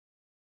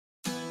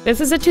This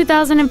is a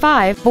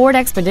 2005 Ford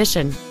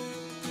Expedition.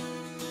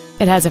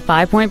 It has a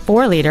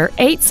 5.4-liter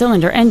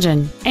 8-cylinder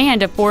engine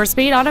and a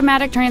 4-speed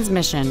automatic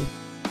transmission.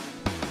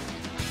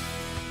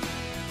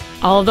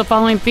 All of the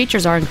following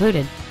features are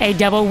included: a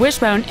double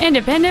wishbone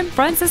independent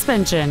front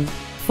suspension,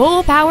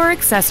 full power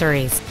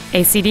accessories,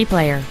 a CD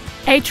player,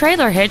 a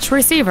trailer hitch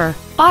receiver,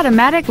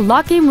 automatic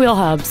locking wheel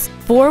hubs,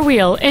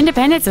 4-wheel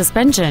independent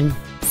suspension,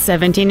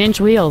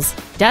 17-inch wheels,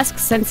 dusk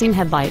sensing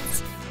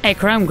headlights, a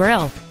chrome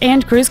grille,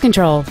 and cruise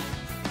control.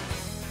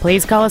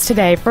 Please call us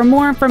today for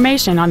more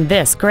information on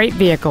this great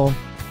vehicle.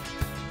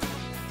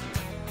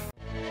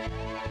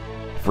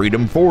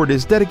 Freedom Ford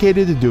is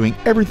dedicated to doing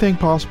everything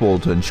possible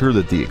to ensure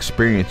that the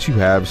experience you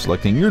have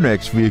selecting your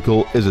next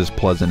vehicle is as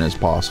pleasant as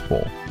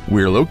possible.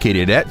 We're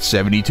located at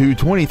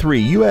 7223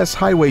 US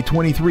Highway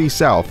 23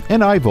 South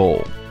in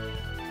Ivole.